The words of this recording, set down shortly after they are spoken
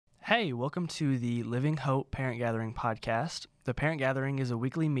Hey, welcome to the Living Hope Parent Gathering podcast. The Parent Gathering is a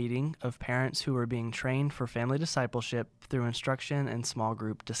weekly meeting of parents who are being trained for family discipleship through instruction and small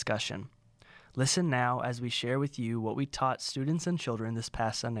group discussion. Listen now as we share with you what we taught students and children this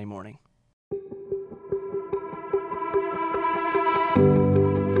past Sunday morning.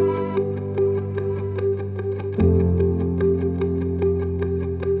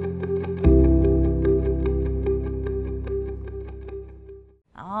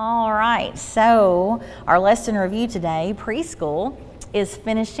 So our lesson review today, preschool, is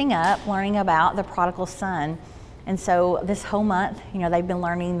finishing up learning about the prodigal son. And so this whole month, they've been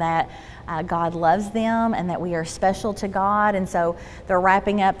learning that God loves them and that we are special to God. And so they're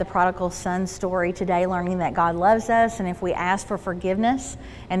wrapping up the prodigal son story today, learning that God loves us. And if we ask for forgiveness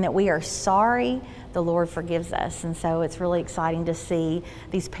and that we are sorry, the Lord forgives us. And so it's really exciting to see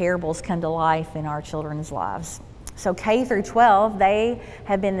these parables come to life in our children's lives. So K through 12, they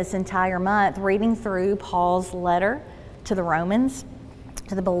have been this entire month reading through Paul's letter to the Romans,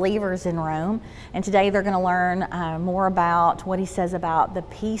 to the believers in Rome. And today they're going to learn more about what he says about the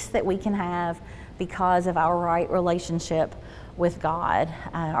peace that we can have because of our right relationship with God.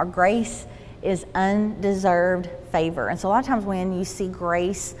 Our grace is undeserved favor. And so a lot of times when you see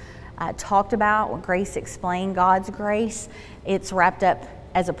grace talked about, when grace explained, God's grace, it's wrapped up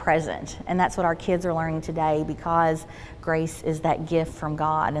as a present. And that's what our kids are learning today, because grace is that gift from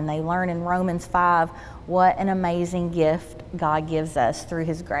God. And they learn in Romans 5 what an amazing gift God gives us through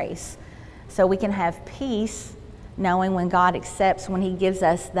his grace. So we can have peace knowing when God accepts, when he gives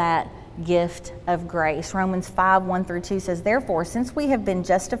us that gift of grace. Romans 5, 1 through 2 says, "Therefore, since we have been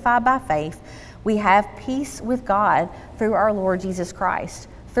justified by faith, we have peace with God through our Lord Jesus Christ.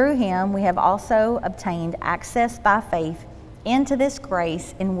 Through him we have also obtained access by faith into this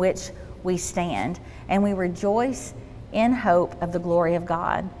grace in which we stand, and we rejoice in hope of the glory of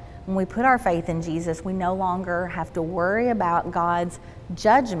God." When we put our faith in Jesus, we no longer have to worry about God's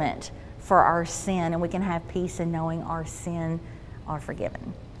judgment for our sin, and we can have peace in knowing our sin are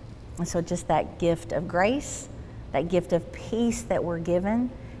forgiven. And so just that gift of grace, that gift of peace that we're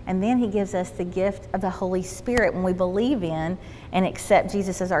given, and then he gives us the gift of the Holy Spirit when we believe in and accept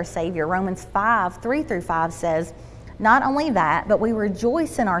Jesus as our Savior. Romans 5, 3 through 5 says, "Not only that, but we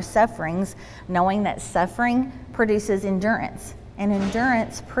rejoice in our sufferings, knowing that suffering produces endurance, and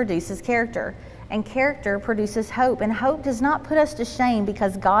endurance produces character, and character produces hope. And hope does not put us to shame,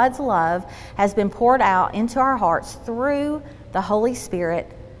 because God's love has been poured out into our hearts through the Holy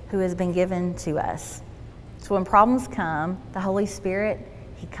Spirit who has been given to us." So when problems come, the Holy Spirit,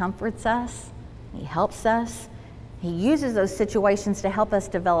 he comforts us, he helps us, he uses those situations to help us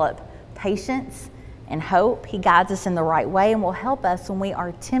develop patience and hope. He guides us in the right way and will help us when we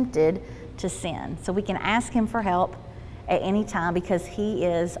are tempted to sin. So we can ask him for help at any time because he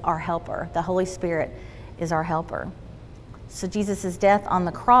is our helper. The Holy Spirit is our helper. So Jesus' death on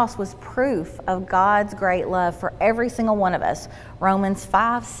the cross was proof of God's great love for every single one of us. Romans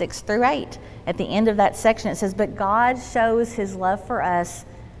 5, 6 through 8. At the end of that section it says, "But God shows his love for us,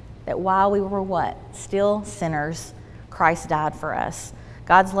 that while we were what? Still sinners, Christ died for us."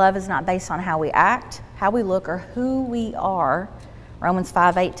 God's love is not based on how we act, how we look, or who we are. Romans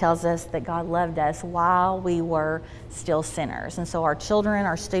 5:8 tells us that God loved us while we were still sinners. And so our children,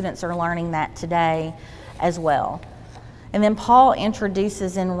 our students are learning that today as well. And then Paul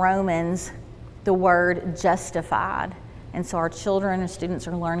introduces in Romans the word justified. And so our children and students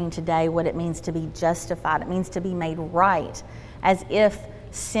are learning today what it means to be justified. It means to be made right, as if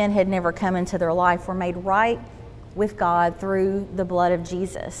sin had never come into their life. We're made right with God through the blood of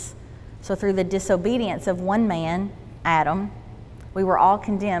Jesus. So through the disobedience of one man, Adam, we were all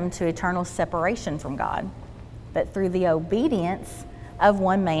condemned to eternal separation from God. But through the obedience of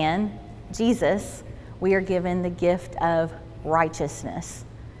one man, Jesus, we are given the gift of righteousness.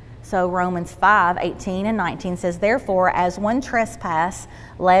 So Romans 5, 18 and 19 says, "Therefore, as one trespass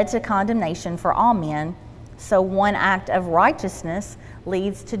led to condemnation for all men, so one act of righteousness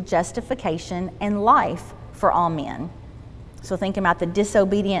leads to justification and life for all men." So thinking about the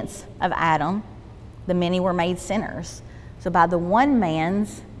disobedience of Adam, the many were made sinners. So by the one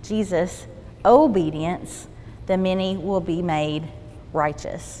man's, Jesus' obedience, the many will be made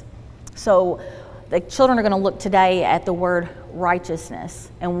righteous. So the children are going to look today at the word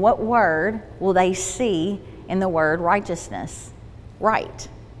righteousness. And what word will they see in the word righteousness? Right.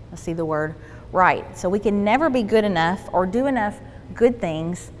 Let's see the word right. So we can never be good enough or do enough good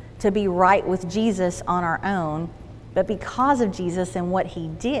things to be right with Jesus on our own, but because of Jesus and what he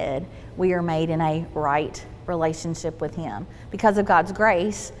did, we are made in a right relationship with him. Because of God's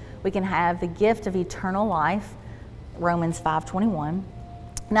grace, we can have the gift of eternal life, Romans 5:21,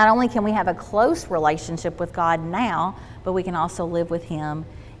 Not only can we have a close relationship with God now, but we can also live with Him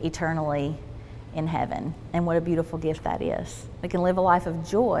eternally in heaven. And what a beautiful gift that is. We can live a life of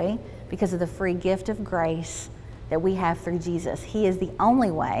joy because of the free gift of grace that we have through Jesus. He is the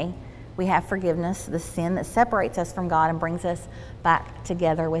only way we have forgiveness, the sin that separates us from God and brings us back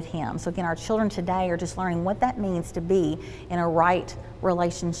together with Him. So again, our children today are just learning what that means to be in a right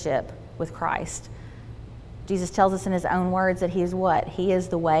relationship with Christ. Jesus tells us in His own words that He is what? He is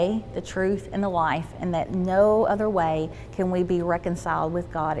the way, the truth, and the life, and that no other way can we be reconciled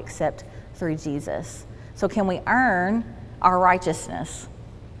with God except through Jesus. So can we earn our righteousness?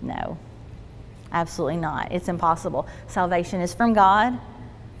 No, absolutely not. It's impossible. Salvation is from God,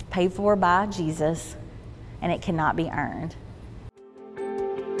 paid for by Jesus, and it cannot be earned.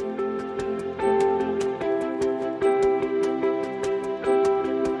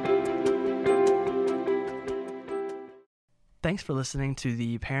 Thanks for listening to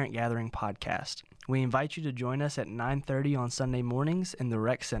the Parent Gathering podcast. We invite you to join us at 9:30 on Sunday mornings in the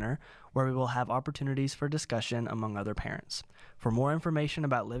Rec Center, where we will have opportunities for discussion among other parents. For more information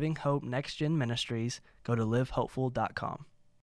about Living Hope Next Gen Ministries, go to livehopeful.com.